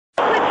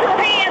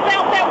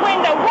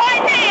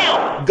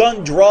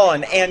gun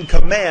drawn and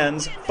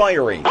commands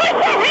firing. Put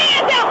your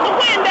hands out the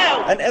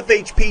window! An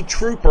FHP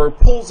trooper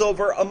pulls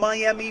over a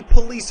Miami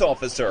police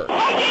officer,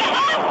 Oh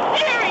yeah,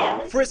 I'm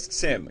serious!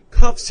 frisks him,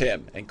 cuffs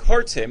him, and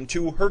carts him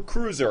to her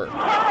cruiser. Turn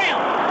around!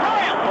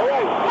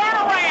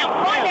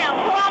 Right now,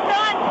 so I'm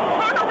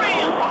done, turn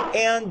around!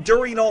 And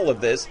during all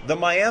of this, the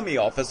Miami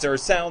officer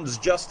sounds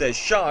just as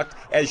shocked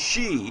as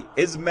she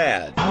is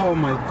mad. Oh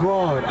my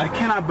God, I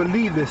cannot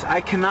believe this.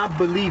 I cannot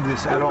believe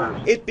this at all.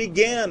 It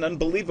began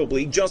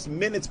unbelievably just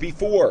minutes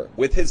before,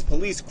 with his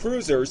police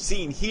cruiser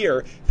seen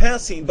here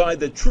passing by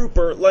the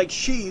trooper like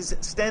she's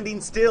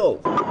standing still.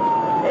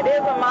 It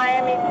is a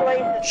Miami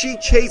police. She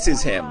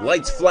chases him,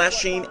 lights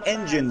flashing,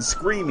 engines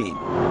screaming.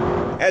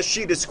 As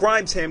she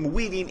describes him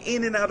weaving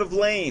in and out of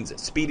lanes,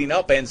 speeding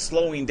up and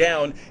slowing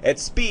down at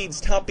speeds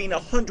topping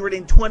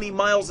 120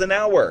 miles an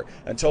hour,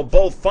 until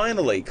both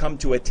finally come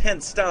to a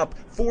tense stop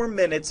 4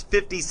 minutes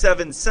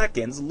 57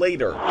 seconds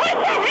later. Put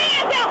your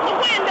hands out the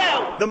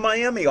window! The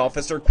Miami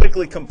officer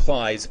quickly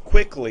complies,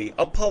 quickly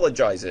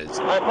apologizes.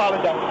 I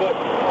apologize, but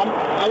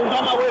I was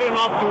on my way to an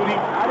off-duty.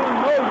 I didn't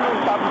know you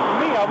were stopping for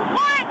me.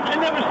 What? I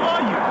never saw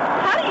you.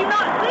 How do you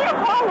not see a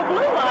car with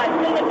blue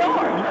lights in the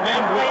dark?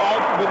 Ma'am,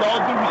 with all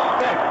due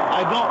respect,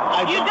 I don't.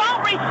 You don't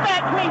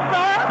respect me,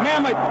 sir!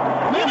 Ma'am,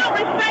 You don't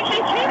respect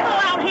these people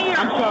out here!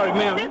 I'm sorry,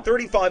 ma'am.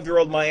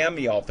 35-year-old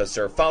Miami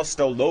officer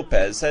Fausto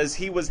Lopez says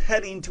he was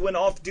heading to an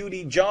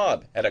off-duty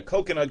job at a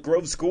Coconut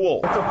Grove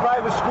school. It's a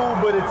private school,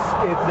 but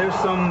there's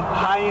some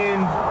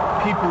high-end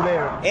people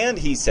there. And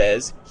he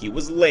says he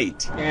was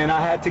late. And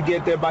I had to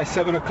get there by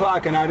 7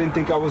 o'clock, and I didn't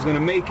think I was going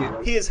to make it.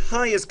 His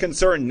highest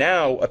concern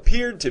now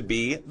appeared to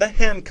be the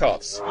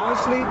handcuffs.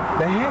 Honestly,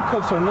 the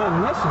handcuffs are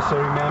not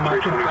necessary, ma'am.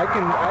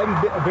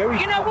 I'm very.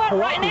 You know what,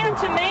 right now,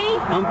 to me,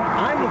 I'm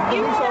a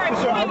police are a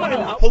officer.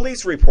 criminal.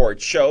 Police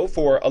reports show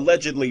for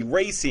allegedly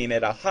racing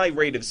at a high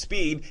rate of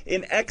speed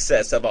in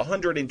excess of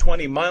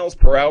 120 miles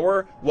per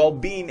hour while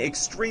being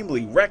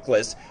extremely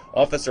reckless,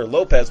 Officer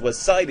Lopez was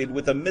cited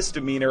with a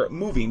misdemeanor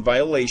moving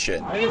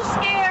violation. you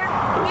scared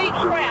we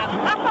trapped.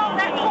 I thought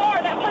that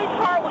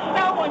police car was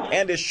stolen.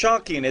 And as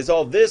shocking as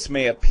all this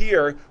may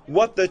appear,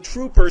 what the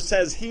trooper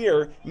says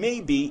here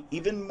may be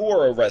even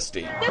more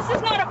arresting. This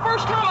is not a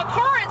first-time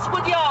occurrence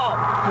with y'all.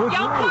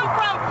 Y'all come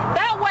from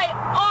that way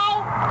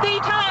all the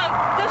time.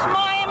 This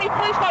Miami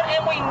police car,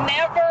 and we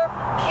never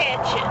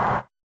catch it.